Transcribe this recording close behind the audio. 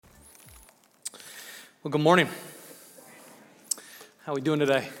Well, good morning. How are we doing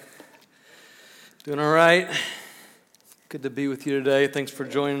today? Doing all right? Good to be with you today. Thanks for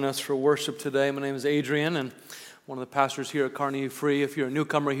joining us for worship today. My name is Adrian, and one of the pastors here at Carnegie Free. If you're a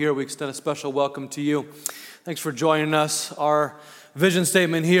newcomer here, we extend a special welcome to you. Thanks for joining us. Our vision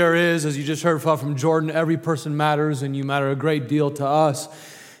statement here is, as you just heard from Jordan, every person matters, and you matter a great deal to us.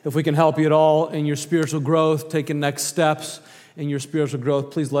 If we can help you at all in your spiritual growth, taking next steps in your spiritual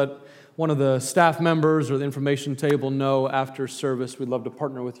growth, please let one of the staff members or the information table know after service. We'd love to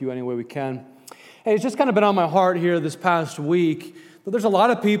partner with you any way we can. Hey, it's just kind of been on my heart here this past week that there's a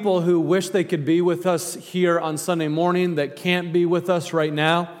lot of people who wish they could be with us here on Sunday morning that can't be with us right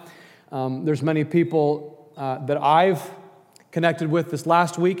now. There's many people that I've connected with this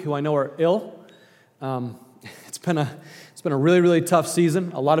last week who I know are ill. It's been a really, really tough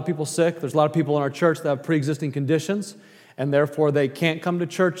season. A lot of people sick. There's a lot of people in our church that have pre-existing conditions, and therefore they can't come to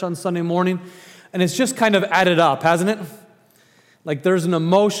church on Sunday morning. And it's just kind of added up, hasn't it? Like there's an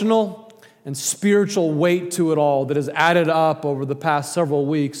emotional and spiritual weight to it all that has added up over the past several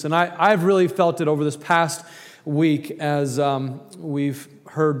weeks. And I've really felt it over this past week as we've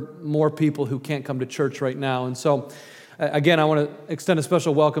heard more people who can't come to church right now. And so, again, I want to extend a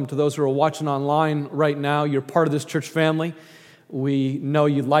special welcome to those who are watching online right now. You're part of this church family. We know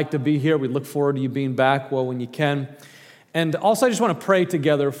you'd like to be here. We look forward to you being back when you can. And also, I just want to pray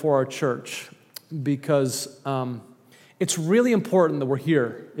together for our church because it's really important that we're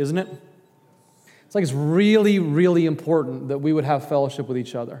here, isn't it? It's really, really important that we would have fellowship with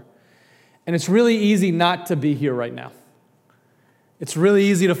each other. And it's really easy not to be here right now. It's really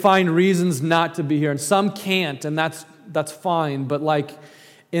easy to find reasons not to be here. And some can't, and that's fine. But like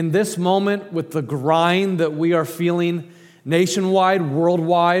in this moment with the grind that we are feeling nationwide,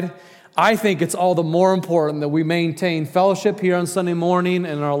 worldwide, I think it's all the more important that we maintain fellowship here on Sunday morning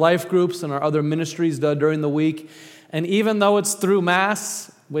and in our life groups and our other ministries during the week. And even though it's through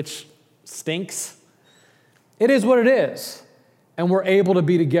Mass, which stinks, it is what it is. And we're able to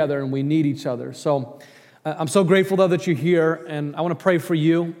be together and we need each other. So I'm so grateful, though, that you're here. And I want to pray for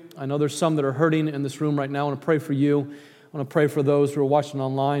you. I know there's some that are hurting in this room right now. I want to pray for you. I want to pray for those who are watching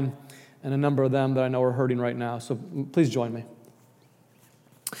online and a number of them that I know are hurting right now. So please join me.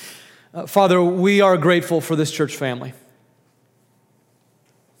 Father, we are grateful for this church family.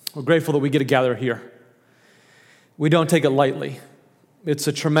 We're grateful that we get to gather here. We don't take it lightly. It's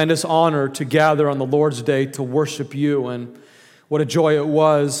a tremendous honor to gather on the Lord's Day to worship you, and what a joy it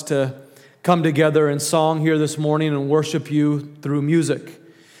was to come together in song here this morning and worship you through music.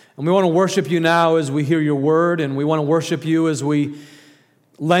 And we want to worship you now as we hear your word, and we want to worship you as we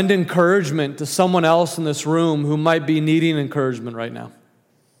lend encouragement to someone else in this room who might be needing encouragement right now.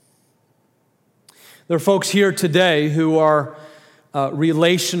 There are folks here today who are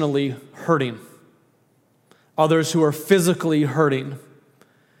relationally hurting, others who are physically hurting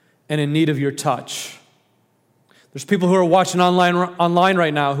and in need of your touch. There's people who are watching online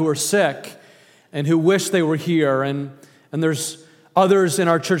right now who are sick and who wish they were here, and there's others in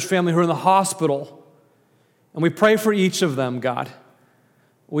our church family who are in the hospital, and we pray for each of them, God.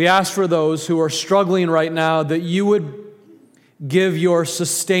 We ask for those who are struggling right now that you would give your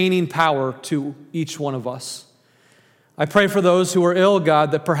sustaining power to each one of us. I pray for those who are ill,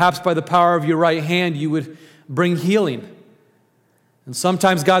 God, that perhaps by the power of your right hand you would bring healing. And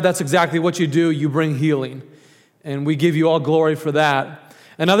sometimes, God, that's exactly what you do. You bring healing. And we give you all glory for that.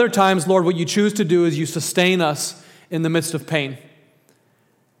 And other times, Lord, what you choose to do is you sustain us in the midst of pain.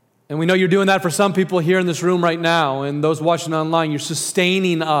 And we know you're doing that for some people here in this room right now, and those watching online. You're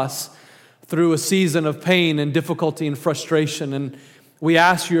sustaining us through a season of pain and difficulty and frustration. And we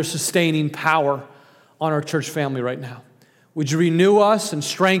ask for your sustaining power on our church family right now. Would you renew us and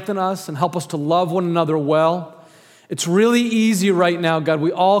strengthen us and help us to love one another well? It's really easy right now, God.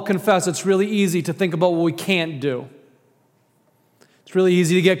 We all confess it's really easy to think about what we can't do. It's really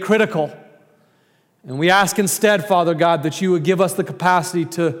easy to get critical. And we ask instead, Father God, that you would give us the capacity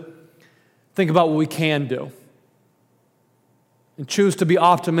to think about what we can do and choose to be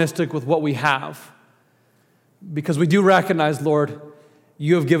optimistic with what we have. Because we do recognize, Lord,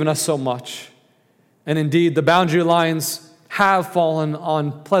 you have given us so much. And indeed, the boundary lines have fallen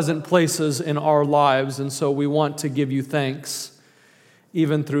on pleasant places in our lives, and so we want to give you thanks,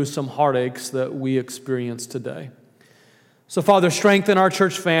 even through some heartaches that we experience today. So, Father, strengthen our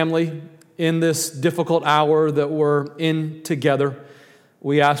church family in this difficult hour that we're in together.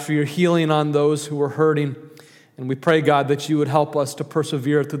 We ask for your healing on those who are hurting, and we pray, God, that you would help us to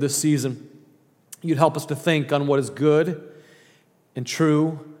persevere through this season. You'd help us to think on what is good and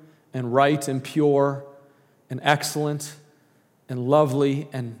true and right and pure and excellent and lovely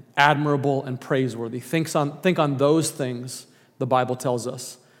and admirable and praiseworthy. Think on those things, the Bible tells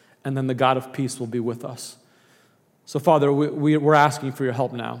us, and then the God of peace will be with us. So, Father, we're asking for your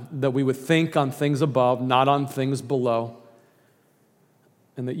help now, that we would think on things above, not on things below,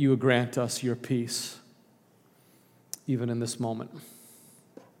 and that you would grant us your peace, even in this moment.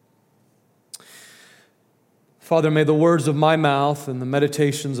 Father, may the words of my mouth and the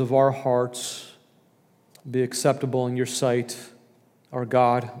meditations of our hearts be acceptable in your sight, our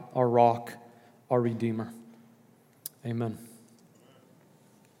God, our rock, our Redeemer. Amen.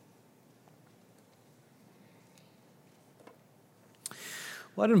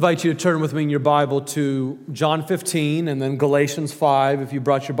 Well, I'd invite you to turn with me in your Bible to John 15 and then Galatians 5 if you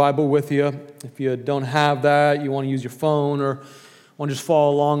brought your Bible with you. If you don't have that, you want to use your phone or want to just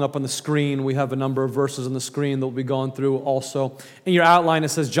follow along up on the screen, we have a number of verses on the screen that we'll be going through also. In your outline, it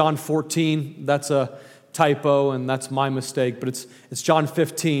says John 14. That's a typo, and that's my mistake, but it's John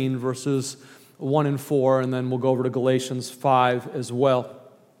 15, verses 1 and 4, and then we'll go over to Galatians 5 as well.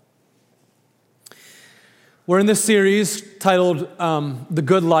 We're in this series titled The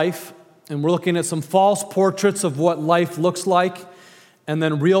Good Life, and we're looking at some false portraits of what life looks like, and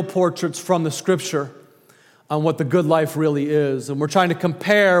then real portraits from the Scripture on what the good life really is. And we're trying to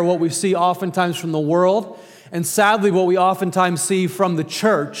compare what we see oftentimes from the world, and sadly what we oftentimes see from the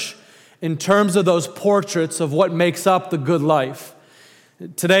church in terms of those portraits of what makes up the good life.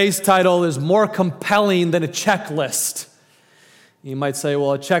 Today's title is More Compelling Than a Checklist. You might say,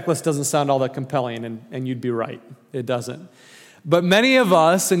 well, a checklist doesn't sound all that compelling, and you'd be right. It doesn't. But many of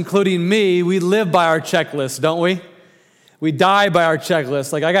us, including me, we live by our checklist, don't we? We die by our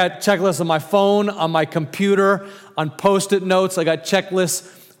checklist. Like I got checklists on my phone, on my computer, on Post-it notes. I got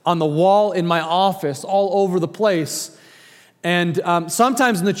checklists on the wall in my office, all over the place. And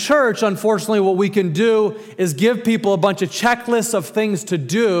sometimes in the church, unfortunately, what we can do is give people a bunch of checklists of things to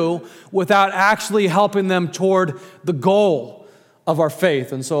do without actually helping them toward the goal of our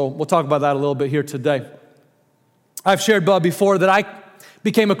faith. And so we'll talk about that a little bit here today. I've shared before that I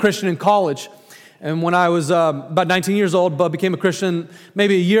became a Christian in college. And when I was about 19 years old, Bub became a Christian.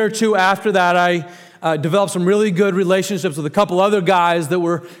 Maybe a year or two after that, I developed some really good relationships with a couple other guys that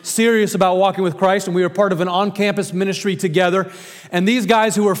were serious about walking with Christ, and we were part of an on-campus ministry together. And these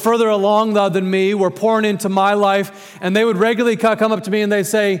guys who were further along than me were pouring into my life, and they would regularly come up to me and they'd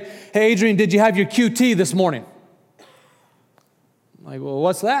say, "Hey, Adrian, did you have your QT this morning?" I'm like, well,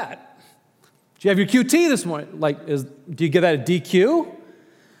 what's that? Did you have your QT this morning? Like, do you get that at DQ?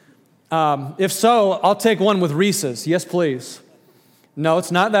 If so, I'll take one with Reese's. Yes, please. No,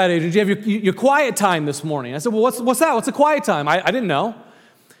 it's not that, Adrian. Did you have your quiet time this morning? I said, well, what's that? What's a quiet time? I didn't know.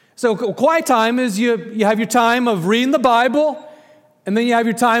 So quiet time is you have your time of reading the Bible, and then you have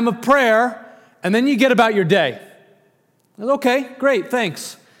your time of prayer, and then you get about your day. I said, okay, great,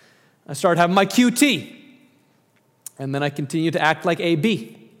 thanks. I started having my QT, and then I continued to act like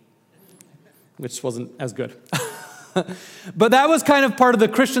AB, which wasn't as good. But that was kind of part of the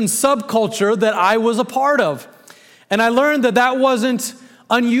Christian subculture that I was a part of. And I learned that wasn't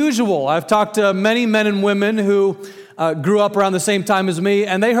unusual. I've talked to many men and women who grew up around the same time as me,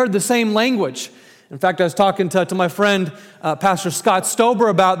 and they heard the same language. In fact, I was talking to my friend, Pastor Scott Stober,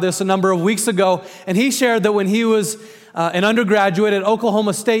 about this a number of weeks ago, and he shared that when he was an undergraduate at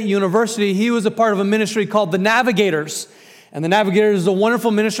Oklahoma State University, he was a part of a ministry called the Navigators. And the Navigators is a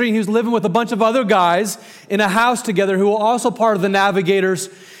wonderful ministry. He was living with a bunch of other guys in a house together who were also part of the Navigators.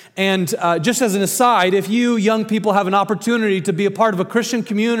 And just as an aside, if you young people have an opportunity to be a part of a Christian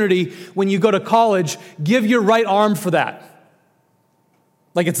community when you go to college, give your right arm for that.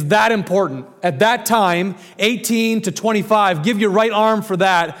 Like, it's that important. At that time, 18 to 25, give your right arm for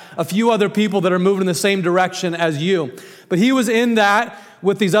that. A few other people that are moving in the same direction as you. But he was in that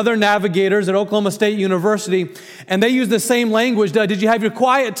with these other navigators at Oklahoma State University, and they used the same language. Did you have your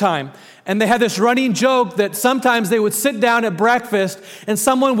quiet time? And they had this running joke that sometimes they would sit down at breakfast and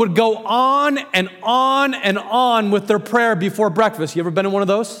someone would go on and on and on with their prayer before breakfast. You ever been in one of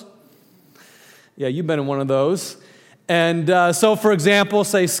those? Yeah, you've been in one of those. And so, for example,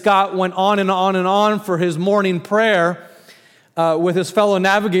 say Scott went on and on and on for his morning prayer with his fellow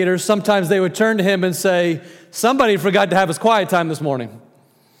navigators. Sometimes they would turn to him and say, somebody forgot to have his quiet time this morning.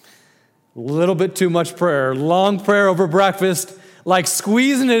 A little bit too much prayer. Long prayer over breakfast, like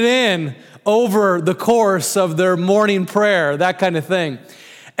squeezing it in over the course of their morning prayer, that kind of thing.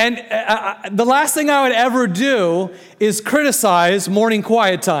 And the last thing I would ever do is criticize morning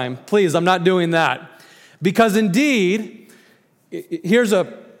quiet time. Please, I'm not doing that. Because indeed, here's a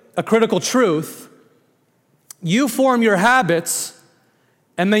critical truth. You form your habits,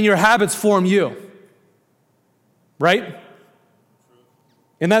 and then your habits form you. Right?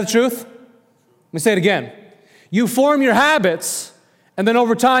 Isn't that the truth? Let me say it again. You form your habits, and then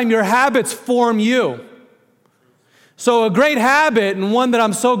over time, your habits form you. So a great habit, and one that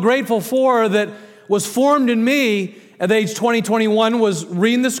I'm so grateful for that was formed in me at age 20, 21, was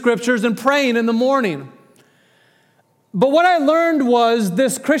reading the scriptures and praying in the morning. But what I learned was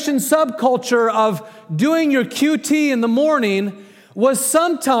this Christian subculture of doing your QT in the morning was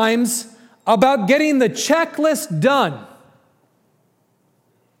sometimes about getting the checklist done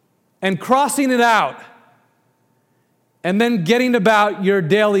and crossing it out, and then getting about your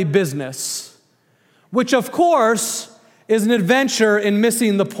daily business, which of course is an adventure in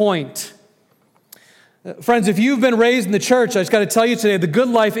missing the point. Friends, if you've been raised in the church, I just got to tell you today, the good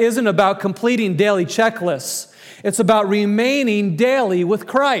life isn't about completing daily checklists. It's about remaining daily with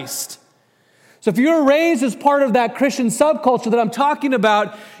Christ. So if you're raised as part of that Christian subculture that I'm talking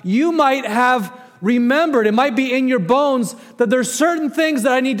about, you might have remembered, it might be in your bones, that there's certain things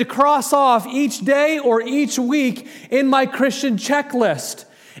that I need to cross off each day or each week in my Christian checklist.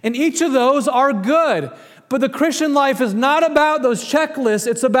 And each of those are good. But the Christian life is not about those checklists.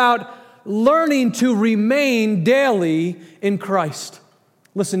 It's about learning to remain daily in Christ.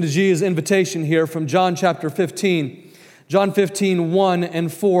 Listen to Jesus' invitation here from John chapter 15. John 15, 1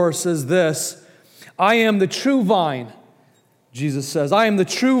 and 4 says this, I am the true vine. Jesus says, I am the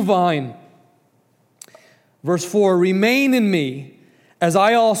true vine. Verse 4, remain in me, as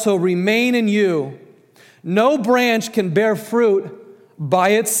I also remain in you. No branch can bear fruit by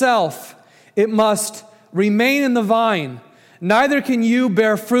itself. It must remain in the vine. Neither can you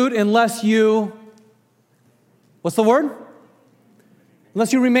bear fruit unless you, what's the word?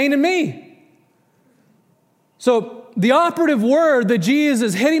 Unless you remain in me. So the operative word that Jesus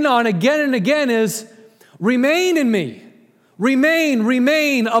is hitting on again and again is remain in me.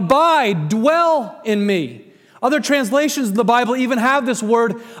 Remain, abide, dwell in me. Other translations of the Bible even have this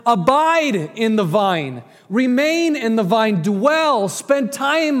word, abide in the vine. Remain in the vine, dwell, spend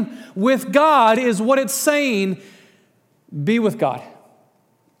time with God is what it's saying. Be with God.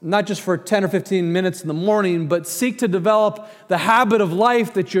 Not just for 10 or 15 minutes in the morning, but seek to develop the habit of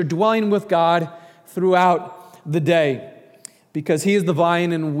life that you're dwelling with God throughout the day. Because He is the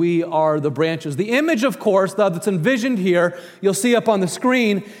vine and we are the branches. The image, of course, that's envisioned here, you'll see up on the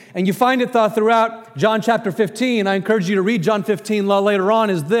screen, and you find it throughout John chapter 15. I encourage you to read John 15 later on,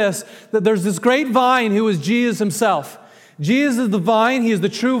 is this, that there's this great vine who is Jesus Himself. Jesus is the vine, He is the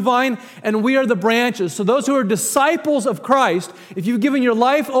true vine, and we are the branches. So those who are disciples of Christ, if you've given your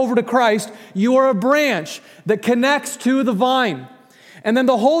life over to Christ, you are a branch that connects to the vine. And then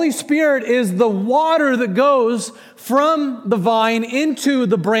the Holy Spirit is the water that goes from the vine into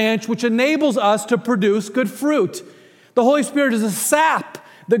the branch, which enables us to produce good fruit. The Holy Spirit is a sap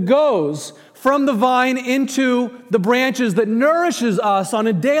that goes from the vine into the branches that nourishes us on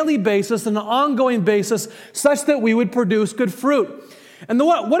a daily basis, an ongoing basis, such that we would produce good fruit. And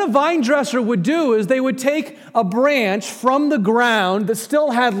what a vine dresser would do is they would take a branch from the ground that still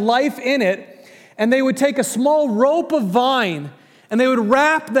had life in it, and they would take a small rope of vine, and they would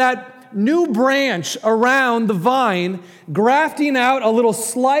wrap that new branch around the vine, grafting out a little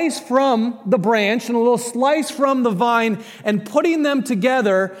slice from the branch and a little slice from the vine, and putting them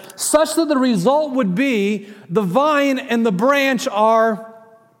together such that the result would be the vine and the branch are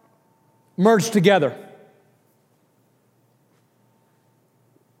merged together.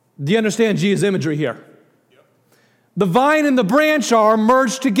 Do you understand Jesus' imagery here? Yep. The vine and the branch are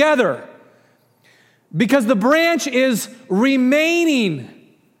merged together because the branch is remaining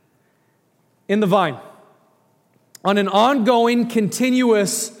in the vine on an ongoing,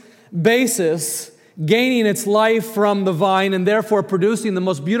 continuous basis, gaining its life from the vine and therefore producing the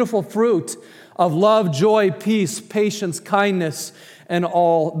most beautiful fruit of love, joy, peace, patience, kindness, and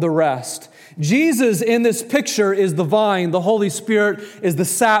all the rest. Jesus in this picture is the vine. The Holy Spirit is the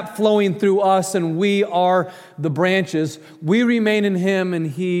sap flowing through us, and we are the branches. We remain in Him, and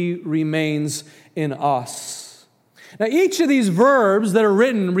He remains in us. Now, each of these verbs that are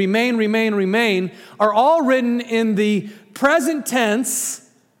written, remain, are all written in the present tense,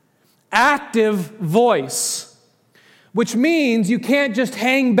 active voice, which means you can't just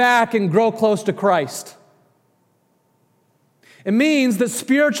hang back and grow close to Christ. It means that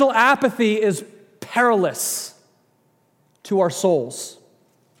spiritual apathy is perilous to our souls.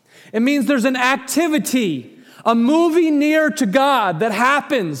 It means there's an activity, a moving near to God that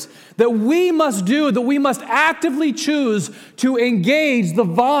happens, that we must do, that we must actively choose to engage the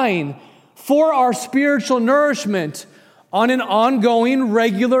vine for our spiritual nourishment on an ongoing,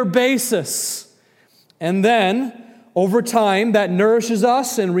 regular basis. And then, over time, that nourishes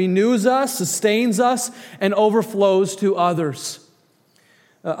us and renews us, sustains us, and overflows to others.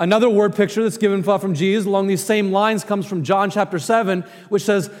 Another word picture that's given from Jesus along these same lines comes from John chapter 7, which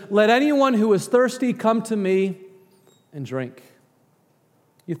says, "Let anyone who is thirsty come to me and drink."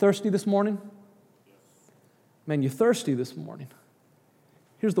 You thirsty this morning? Man, you thirsty this morning.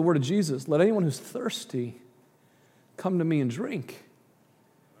 Here's the word of Jesus. Let anyone who's thirsty come to me and drink.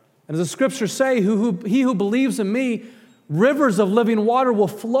 And as the scriptures say, he who believes in me, rivers of living water will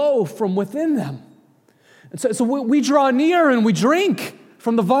flow from within them. And so we draw near and we drink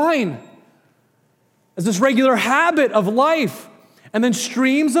from the vine as this regular habit of life. And then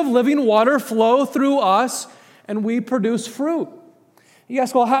streams of living water flow through us and we produce fruit. You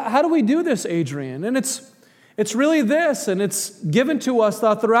ask, well, how do we do this, Adrian? And it's really this, and it's given to us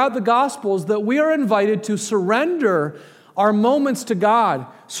throughout the Gospels that we are invited to surrender our moments to God,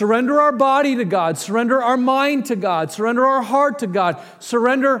 surrender our body to God, surrender our mind to God, surrender our heart to God,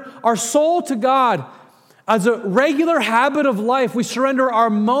 surrender our soul to God. As a regular habit of life, we surrender our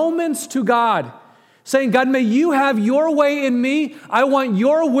moments to God, saying, God, may you have your way in me. I want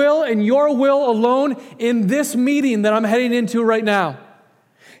your will and your will alone in this meeting that I'm heading into right now.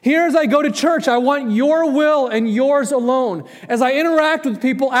 Here as I go to church, I want your will and yours alone. As I interact with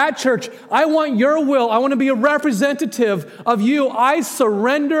people at church, I want your will. I want to be a representative of you. I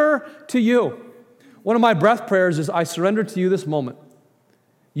surrender to you. One of my breath prayers is, I surrender to you this moment.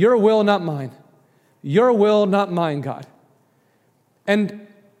 Your will, not mine. Your will, not mine, God. And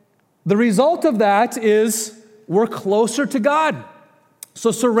the result of that is we're closer to God.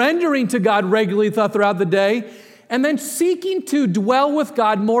 So surrendering to God regularly throughout the day, and then seeking to dwell with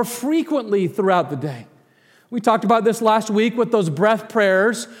God more frequently throughout the day. We talked about this last week with those breath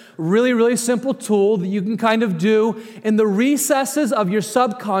prayers, really, really simple tool that you can kind of do in the recesses of your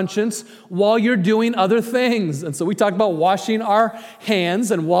subconscious while you're doing other things. And so we talked about washing our hands,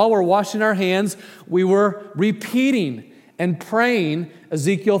 and while we're washing our hands, we were repeating and praying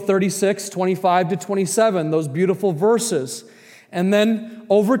Ezekiel 36, 25 to 27, those beautiful verses. And then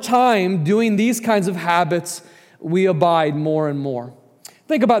over time, doing these kinds of habits, we abide more and more.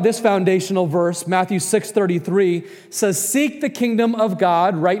 Think about this foundational verse. Matthew 6:33 says, seek the kingdom of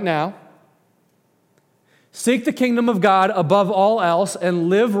God right now. Seek the kingdom of God above all else and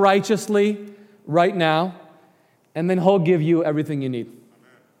live righteously right now. And then he'll give you everything you need.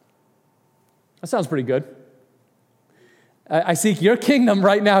 That sounds pretty good. I seek your kingdom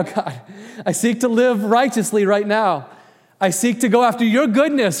right now, God. I seek to live righteously right now. I seek to go after your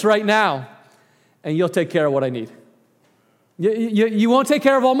goodness right now. And you'll take care of what I need. You won't take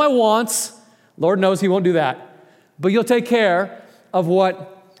care of all my wants. Lord knows he won't do that. But you'll take care of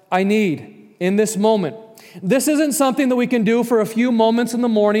what I need in this moment. This isn't something that we can do for a few moments in the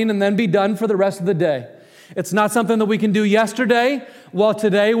morning and then be done for the rest of the day. It's not something that we can do yesterday, while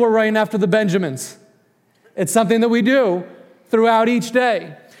today we're running after the Benjamins. It's something that we do throughout each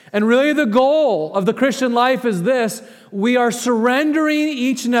day. And really the goal of the Christian life is this: we are surrendering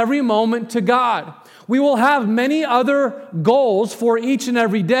each and every moment to God. We will have many other goals for each and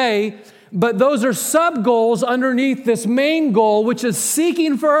every day, but those are sub-goals underneath this main goal, which is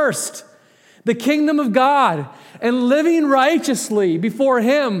seeking first the kingdom of God and living righteously before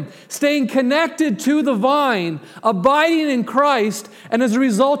Him, staying connected to the vine, abiding in Christ, and as a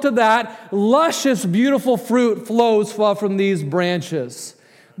result of that, luscious, beautiful fruit flows from these branches.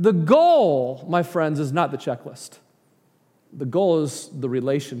 The goal, my friends, is not the checklist. The goal is the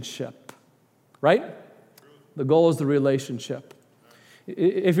relationship, right? The goal is the relationship.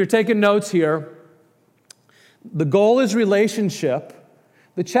 If you're taking notes here, the goal is relationship.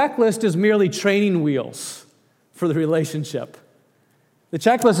 The checklist is merely training wheels for the relationship. The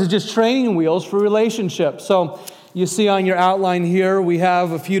checklist is just training wheels for relationship. So you see on your outline here, we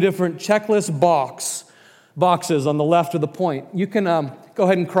have a few different checklist boxes on the left of the point. You can go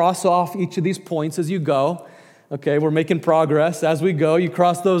ahead and cross off each of these points as you go. Okay, we're making progress as we go. You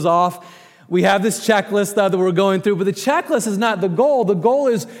cross those off. We have this checklist that we're going through, but the checklist is not the goal. The goal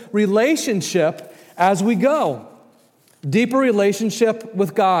is relationship as we go. Deeper relationship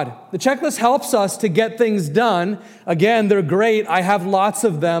with God. The checklist helps us to get things done. Again, they're great. I have lots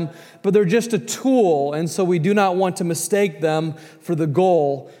of them, but they're just a tool, and so we do not want to mistake them for the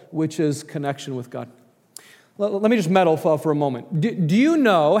goal, which is connection with God. Let me just meddle for a moment. Do you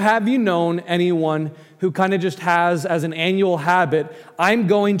know, have you known anyone who kind of just has as an annual habit, I'm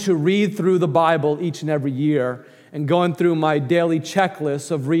going to read through the Bible each and every year and going through my daily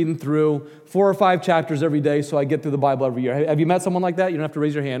checklist of reading through 4 or 5 chapters every day so I get through the Bible every year? Have you met someone like that? You don't have to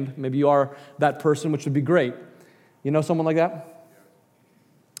raise your hand. Maybe you are that person, which would be great. You know someone like that?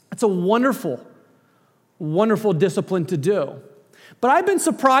 It's a wonderful, wonderful discipline to do. But I've been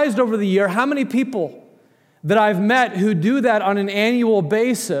surprised over the year how many people that I've met who do that on an annual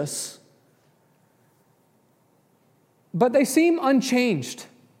basis, but they seem unchanged.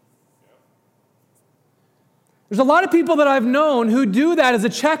 There's a lot of people that I've known who do that as a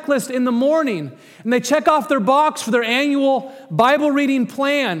checklist in the morning, and they check off their box for their annual Bible reading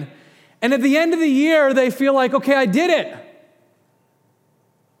plan. And at the end of the year, they feel like, okay, I did it.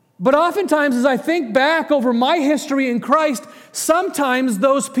 But oftentimes, as I think back over my history in Christ, sometimes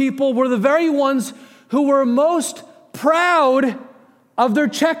those people were the very ones who were most proud of their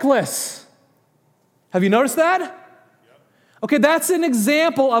checklists. Have you noticed that? Okay, that's an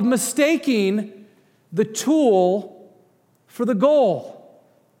example of mistaking the tool for the goal.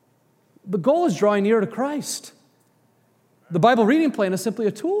 The goal is drawing near to Christ. The Bible reading plan is simply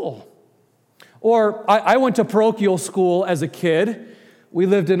a tool. Or I went to parochial school as a kid. We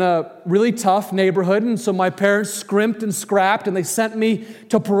lived in a really tough neighborhood, and so my parents scrimped and scrapped, and they sent me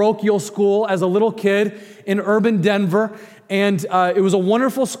to parochial school as a little kid in urban Denver. And it was a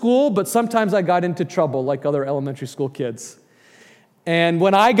wonderful school, but sometimes I got into trouble like other elementary school kids. And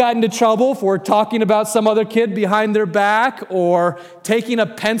when I got into trouble for talking about some other kid behind their back, or taking a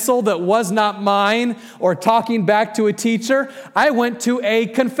pencil that was not mine, or talking back to a teacher, I went to a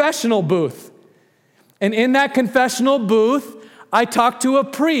confessional booth. And in that confessional booth, I talked to a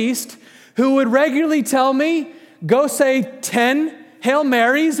priest who would regularly tell me, go say 10 Hail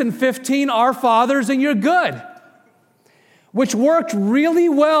Marys and 15 Our Fathers and you're good, which worked really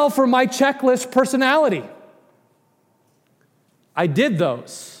well for my checklist personality. I did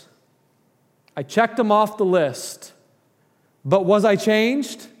those. I checked them off the list. But was I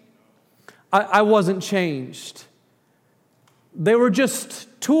changed? I wasn't changed. They were just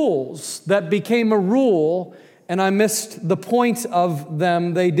tools that became a rule, and I missed the point of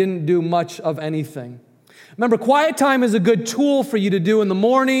them. They didn't do much of anything. Remember, quiet time is a good tool for you to do in the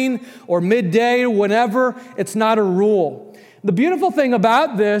morning or midday or whenever. It's not a rule. The beautiful thing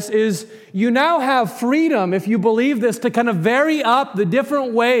about this is you now have freedom, if you believe this, to kind of vary up the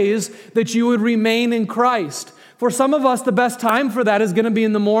different ways that you would remain in Christ. For some of us, the best time for that is going to be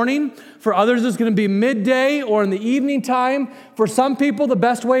in the morning. For others, it's going to be midday or in the evening time. For some people, the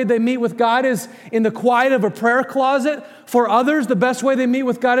best way they meet with God is in the quiet of a prayer closet. For others, the best way they meet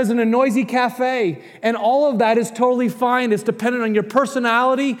with God is in a noisy cafe. And all of that is totally fine. It's dependent on your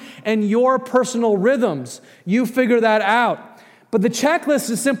personality and your personal rhythms. You figure that out. But the checklist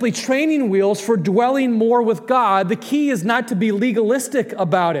is simply training wheels for dwelling more with God. The key is not to be legalistic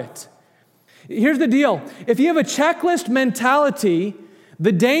about it. Here's the deal. If you have a checklist mentality,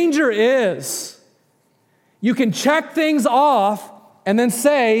 the danger is you can check things off and then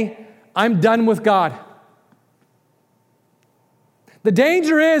say, I'm done with God. The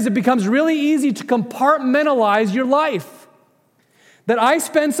danger is it becomes really easy to compartmentalize your life. That I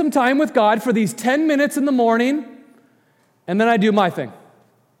spend some time with God for these 10 minutes in the morning, and then I do my thing.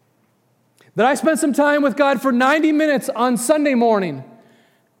 That I spend some time with God for 90 minutes on Sunday morning,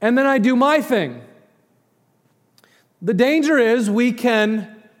 and then I do my thing. The danger is we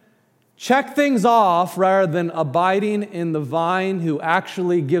can check things off rather than abiding in the vine who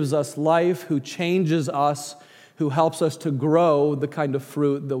actually gives us life, who changes us, who helps us to grow the kind of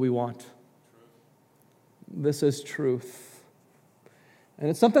fruit that we want. This is truth. And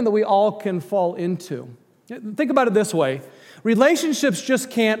it's something that we all can fall into. Think about it this way. Relationships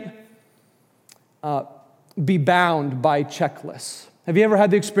just can't be bound by checklists. Have you ever had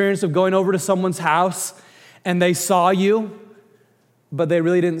the experience of going over to someone's house and they saw you, but they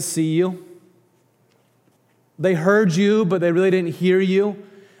really didn't see you? They heard you, but they really didn't hear you.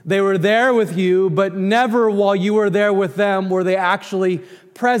 They were there with you, but never while you were there with them were they actually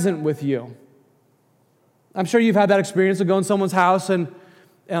present with you. I'm sure you've had that experience of going to someone's house and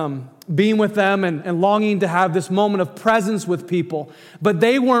being with them and longing to have this moment of presence with people. But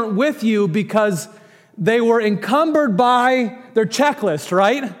they weren't with you because they were encumbered by their checklist,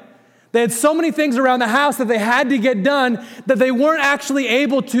 right? They had so many things around the house that they had to get done that they weren't actually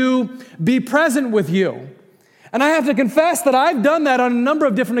able to be present with you. And I have to confess that I've done that on a number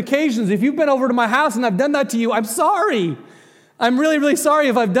of different occasions. If you've been over to my house and I've done that to you, I'm sorry. I'm really, really sorry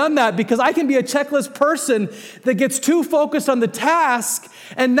if I've done that, because I can be a checklist person that gets too focused on the task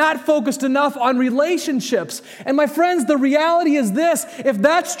and not focused enough on relationships. And my friends, the reality is this: if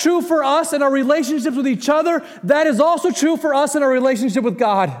that's true for us in our relationships with each other, that is also true for us in our relationship with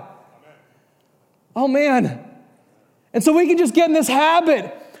God. Amen. Oh man. And so we can just get in this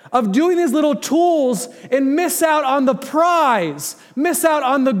habit of doing these little tools and miss out on the prize, miss out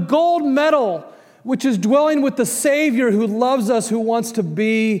on the gold medal, which is dwelling with the Savior who loves us, who wants to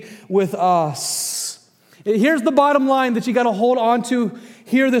be with us. Here's the bottom line that you got to hold on to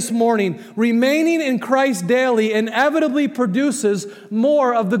here this morning, remaining in Christ daily inevitably produces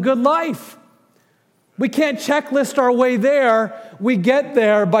more of the good life. We can't checklist our way there. We get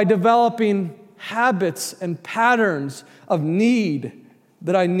there by developing habits and patterns of need,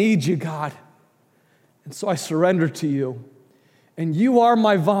 that I need you, God. And so I surrender to you. And you are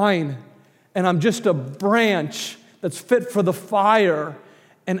my vine, and I'm just a branch that's fit for the fire.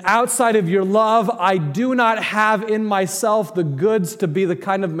 And outside of your love, I do not have in myself the goods to be the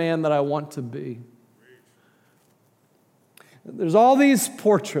kind of man that I want to be. There's all these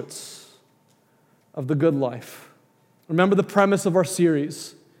portraits of the good life. Remember the premise of our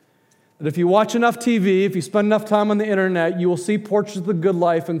series, that if you watch enough TV, if you spend enough time on the internet, you will see portraits of the good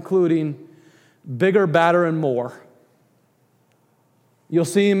life, including bigger, badder, and more. You'll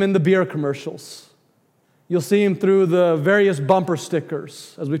see them in the beer commercials. You'll see him through the various bumper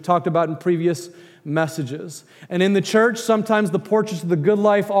stickers, as we've talked about in previous messages. And in the church, sometimes the portraits of the good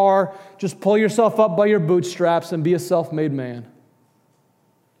life are just pull yourself up by your bootstraps and be a self-made man.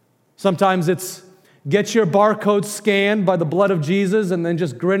 Sometimes it's get your barcode scanned by the blood of Jesus and then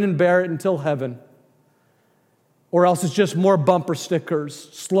just grin and bear it until heaven. Or else it's just more bumper stickers,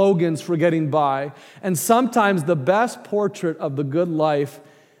 slogans for getting by. And sometimes the best portrait of the good life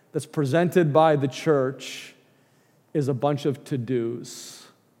that's presented by the church is a bunch of to-dos.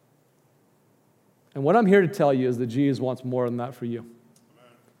 And what I'm here to tell you is that Jesus wants more than that for you.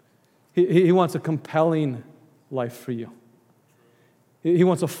 He wants a compelling life for you. He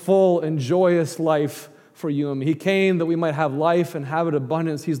wants a full and joyous life for you. He came that we might have life and have it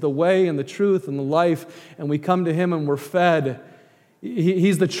abundance. He's the way and the truth and the life, and we come to Him and we're fed.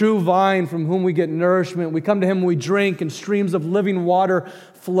 He's the true vine from whom we get nourishment. We come to Him and we drink, and streams of living water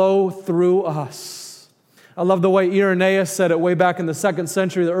flow through us. I love the way Irenaeus said it way back in the 2nd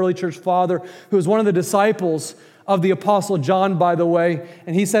century, the early church father, who was one of the disciples of the Apostle John, by the way.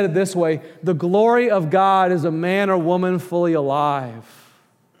 And he said it this way: the glory of God is a man or woman fully alive.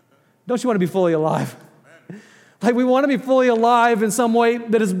 Don't you want to be fully alive? Like, we want to be fully alive in some way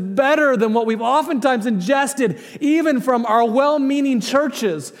that is better than what we've oftentimes ingested, even from our well-meaning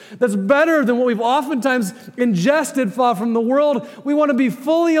churches. That's better than what we've oftentimes ingested from the world. We want to be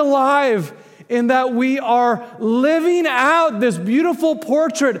fully alive in that we are living out this beautiful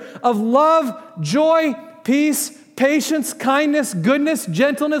portrait of love, joy, peace, patience, kindness, goodness,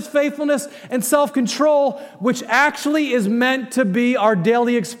 gentleness, faithfulness, and self-control, which actually is meant to be our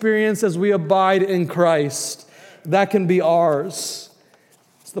daily experience as we abide in Christ. That can be ours.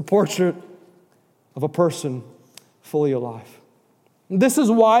 It's the portrait of a person fully alive. And this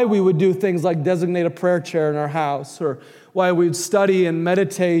is why we would do things like designate a prayer chair in our house, or why we'd study and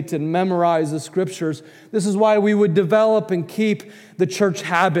meditate and memorize the scriptures. This is why we would develop and keep the church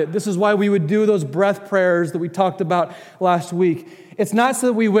habit. This is why we would do those breath prayers that we talked about last week. It's not so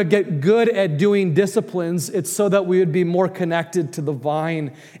that we would get good at doing disciplines. It's so that we would be more connected to the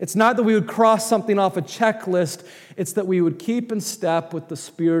vine. It's not that we would cross something off a checklist. It's that we would keep in step with the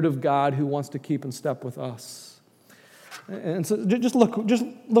Spirit of God who wants to keep in step with us. And so just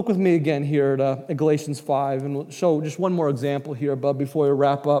look with me again here at Galatians 5, and we'll show just one more example here, Bub, before we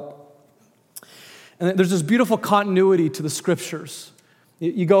wrap up. And there's this beautiful continuity to the scriptures.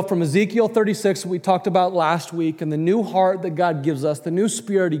 You go from Ezekiel 36, we talked about last week, and the new heart that God gives us, the new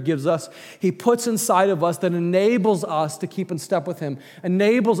spirit He gives us, He puts inside of us that enables us to keep in step with Him,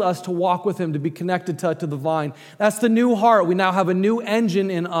 enables us to walk with Him, to be connected to the vine. That's the new heart. We now have a new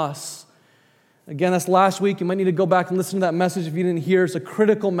engine in us. Again, that's last week. You might need to go back and listen to that message if you didn't hear. It's a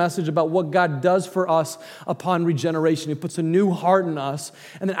critical message about what God does for us upon regeneration. He puts a new heart in us,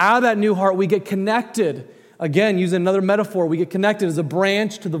 and then out of that new heart, we get connected. Again, using another metaphor, we get connected as a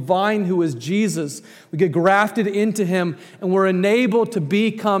branch to the vine who is Jesus. We get grafted into Him, and we're enabled to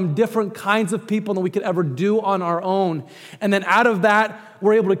become different kinds of people than we could ever do on our own. And then out of that,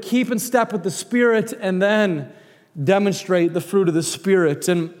 we're able to keep in step with the Spirit and then demonstrate the fruit of the Spirit.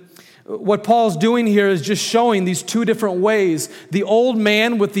 And what Paul's doing here is just showing these two different ways: the old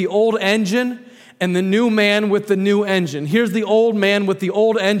man with the old engine and the new man with the new engine. Here's the old man with the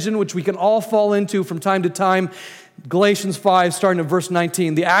old engine, which we can all fall into from time to time. Galatians 5, starting at verse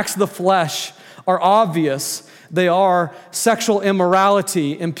 19. The acts of the flesh are obvious. They are sexual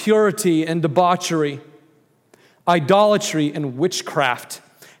immorality, impurity, and debauchery, idolatry and witchcraft,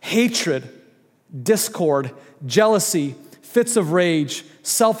 hatred, discord, jealousy, fits of rage,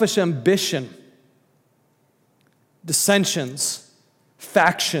 selfish ambition, dissensions,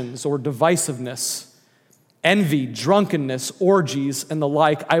 factions or divisiveness, envy, drunkenness, orgies, and the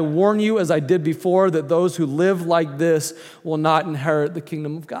like. I warn you, as I did before, that those who live like this will not inherit the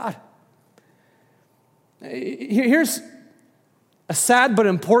kingdom of God. Here's a sad but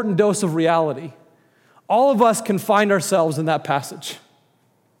important dose of reality. All of us can find ourselves in that passage.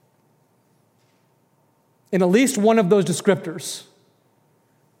 In at least one of those descriptors,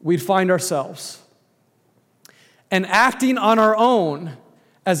 we'd find ourselves. And acting on our own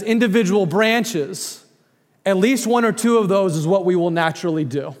as individual branches, at least one or two of those is what we will naturally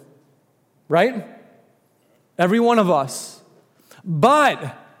do. Right? Every one of us.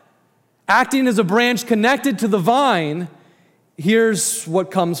 But acting as a branch connected to the vine, here's what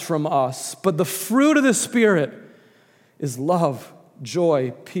comes from us. But the fruit of the Spirit is love,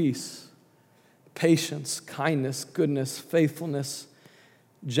 joy, peace, patience, kindness, goodness, faithfulness,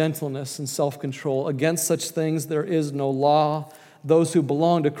 gentleness, and self-control. Against such things there is no law. Those who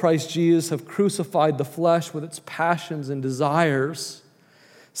belong to Christ Jesus have crucified the flesh with its passions and desires.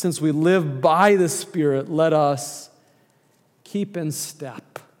 Since we live by the Spirit, let us keep in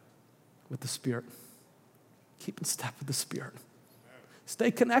step with the Spirit. Keep in step with the Spirit. Stay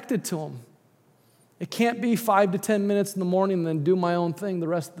connected to Him. It can't be 5 to 10 minutes in the morning and then do my own thing the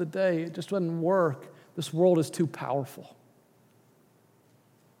rest of the day. It just doesn't work. This world is too powerful.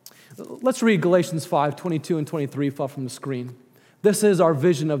 Let's read Galatians 5, 22 and 23 from the screen. This is our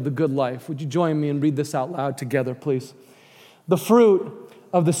vision of the good life. Would you join me and read this out loud together, please? The fruit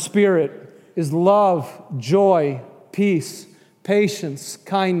of the Spirit is love, joy, peace, patience,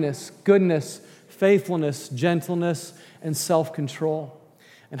 kindness, goodness, faithfulness, gentleness, and self-control.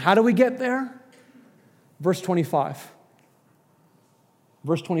 And how do we get there? Verse 25.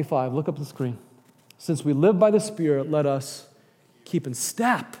 Verse 25, look up the screen. Since we live by the Spirit, let us keep in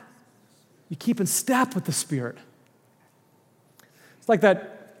step. You keep in step with the Spirit. It's like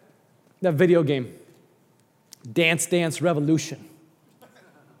that video game, Dance Dance Revolution.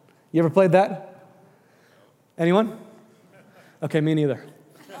 You ever played that? Anyone? Okay, me neither.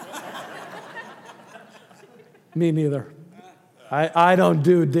 Me neither. I don't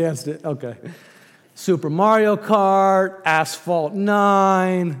do Dance Dance. Okay. Super Mario Kart, Asphalt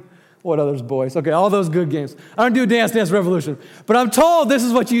 9, what others, boys? Okay, all those good games. I don't do Dance Dance Revolution, but I'm told this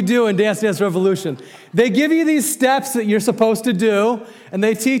is what you do in Dance Dance Revolution. They give you these steps that you're supposed to do, and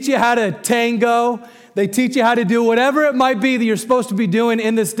they teach you how to tango. They teach you how to do whatever it might be that you're supposed to be doing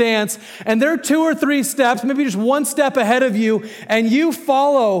in this dance, and there are 2 or 3 steps, maybe just one step ahead of you, and you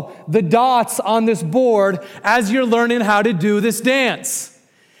follow the dots on this board as you're learning how to do this dance.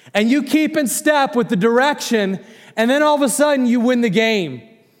 And you keep in step with the direction, and then all of a sudden you win the game.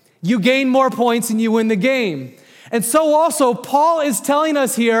 You gain more points and you win the game. And so also, Paul is telling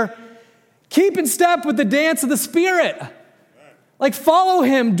us here, keep in step with the dance of the Spirit. Like follow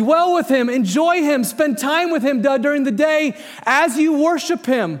Him, dwell with Him, enjoy Him, spend time with Him during the day as you worship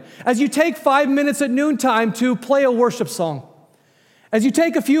Him, as you take 5 minutes at noontime to play a worship song, as you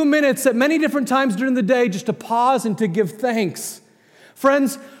take a few minutes at many different times during the day just to pause and to give thanks.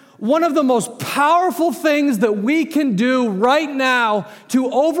 Friends, one of the most powerful things that we can do right now to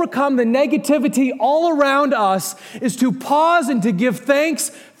overcome the negativity all around us is to pause and to give thanks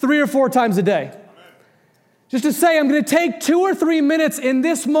 3 or 4 times a day. Just to say, I'm going to take 2 or 3 minutes in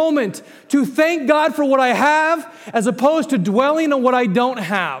this moment to thank God for what I have as opposed to dwelling on what I don't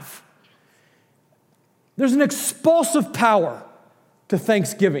have. There's an expulsive power to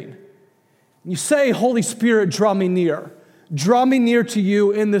thanksgiving. You say, Holy Spirit, draw me near. Draw me near to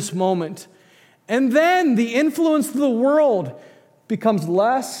you in this moment. And then the influence of the world becomes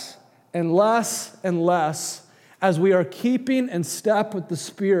less and less and less as we are keeping in step with the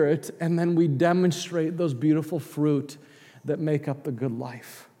Spirit, and then we demonstrate those beautiful fruit that make up the good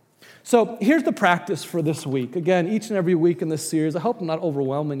life. So here's the practice for this week. Again, each and every week in this series, I hope I'm not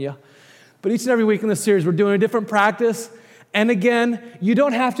overwhelming you, but each and every week in this series, we're doing a different practice. And again, you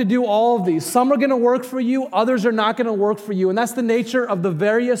don't have to do all of these. Some are going to work for you, others are not going to work for you. And that's the nature of the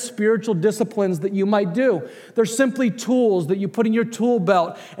various spiritual disciplines that you might do. They're simply tools that you put in your tool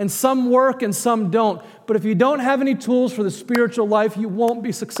belt, and some work and some don't. But if you don't have any tools for the spiritual life, you won't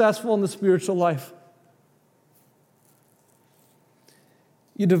be successful in the spiritual life.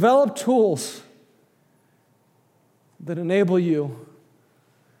 You develop tools that enable you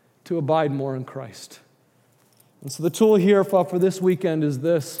to abide more in Christ. And so the tool here for this weekend is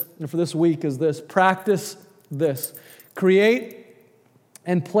this, and for this week is this. Practice this. Create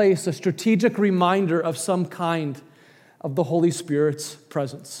and place a strategic reminder of some kind of the Holy Spirit's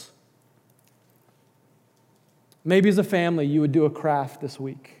presence. Maybe as a family, you would do a craft this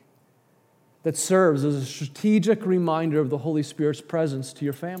week that serves as a strategic reminder of the Holy Spirit's presence to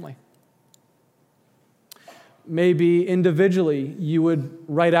your family. Maybe individually, you would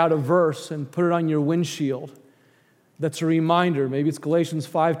write out a verse and put it on your windshield. That's a reminder. Maybe it's Galatians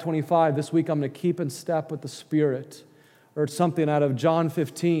 5:25. This week I'm going to keep in step with the Spirit. Or it's something out of John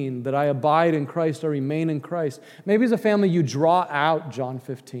 15, that I abide in Christ, I remain in Christ. Maybe as a family you draw out John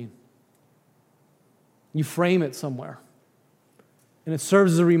 15. You frame it somewhere. And it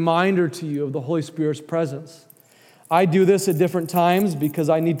serves as a reminder to you of the Holy Spirit's presence. I do this at different times because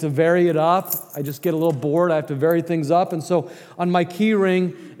I need to vary it up. I just get a little bored. I have to vary things up. And so on my key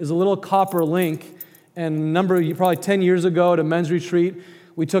ring is a little copper link. And probably 10 years ago at a men's retreat,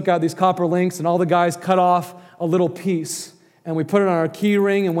 we took out these copper links and all the guys cut off a little piece. And we put it on our key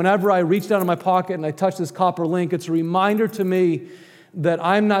ring. And whenever I reach down in my pocket and I touch this copper link, it's a reminder to me that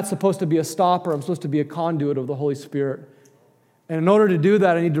I'm not supposed to be a stopper. I'm supposed to be a conduit of the Holy Spirit. And in order to do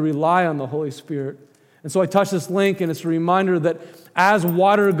that, I need to rely on the Holy Spirit. And so I touch this link, and it's a reminder that as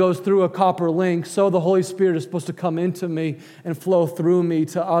water goes through a copper link, so the Holy Spirit is supposed to come into me and flow through me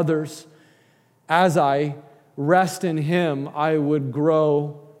to others. As I rest in Him, I would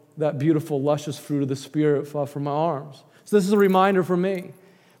grow that beautiful, luscious fruit of the Spirit from my arms. So this is a reminder for me.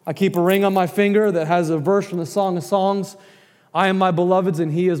 I keep a ring on my finger that has a verse from the Song of Songs, I am my beloved's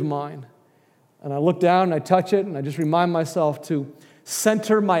and He is mine. And I look down and I touch it and I just remind myself to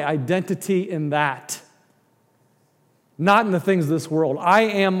center my identity in that, not in the things of this world. I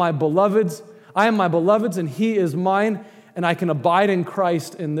am my beloved's and He is mine, and I can abide in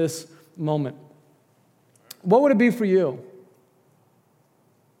Christ in this moment. What would it be for you?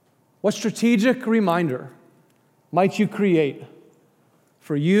 What strategic reminder might you create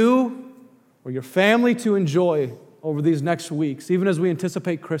for you or your family to enjoy over these next weeks, even as we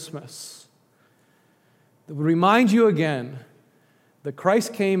anticipate Christmas? That would remind you again that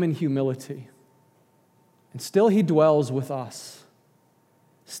Christ came in humility, and still He dwells with us.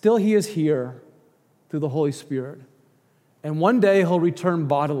 Still He is here through the Holy Spirit. And one day He'll return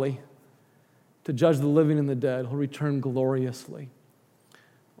bodily to judge the living and the dead. He'll return gloriously.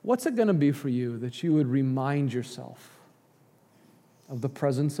 What's it going to be for you that you would remind yourself of the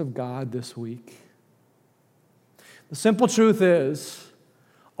presence of God this week? The simple truth is,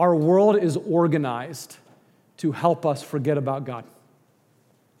 our world is organized to help us forget about God.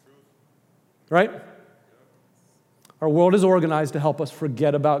 Right? Our world is organized to help us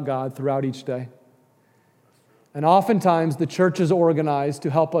forget about God throughout each day. And oftentimes, the church is organized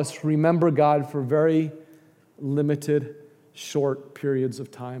to help us remember God for very limited, short periods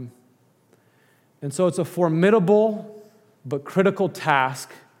of time. And so it's a formidable but critical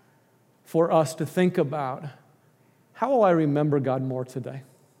task for us to think about, how will I remember God more today?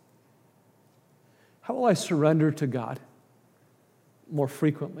 How will I surrender to God more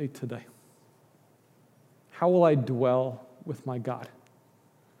frequently today? How will I dwell with my God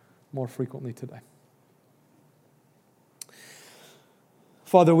more frequently today?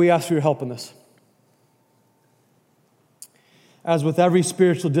 Father, we ask for your help in this. As with every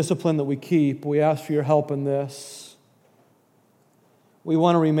spiritual discipline that we keep, we ask for your help in this. We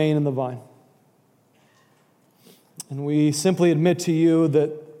want to remain in the vine. And we simply admit to you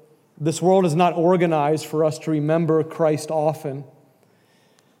that this world is not organized for us to remember Christ often.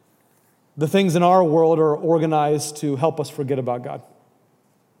 The things in our world are organized to help us forget about God.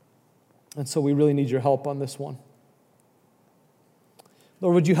 And so we really need your help on this one.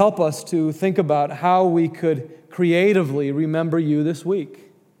 Lord, would you help us to think about how we could creatively remember you this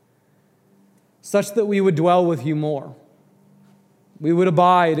week, such that we would dwell with you more. We would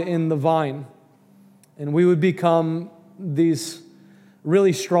abide in the vine, and we would become these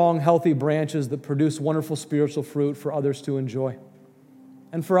really strong, healthy branches that produce wonderful spiritual fruit for others to enjoy,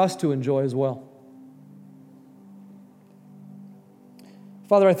 and for us to enjoy as well.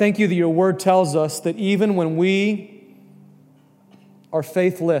 Father, I thank you that your word tells us that even when we are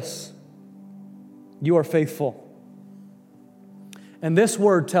faithless, you are faithful. And this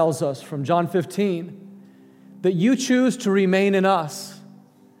word tells us from John 15 that you choose to remain in us.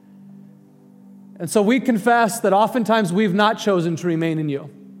 And so we confess that oftentimes we've not chosen to remain in you.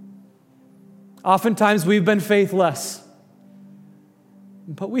 Oftentimes we've been faithless.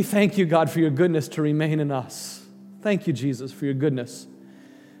 But we thank you, God, for your goodness to remain in us. Thank you, Jesus, for your goodness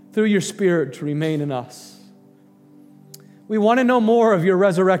through your Spirit to remain in us. We want to know more of your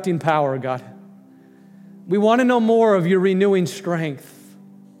resurrecting power, God. We want to know more of your renewing strength.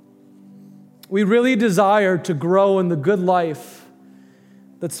 We really desire to grow in the good life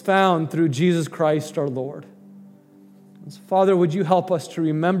that's found through Jesus Christ our Lord. And so, Father, would you help us to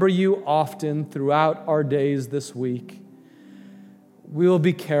remember you often throughout our days this week? We will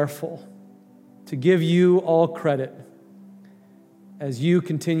be careful to give you all credit as you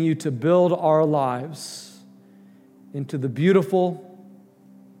continue to build our lives into the beautiful,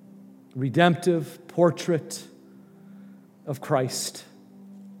 redemptive portrait of Christ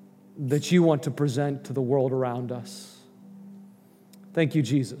that you want to present to the world around us. Thank you,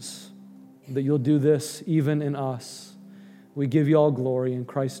 Jesus, that you'll do this even in us. We give you all glory in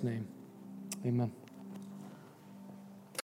Christ's name. Amen.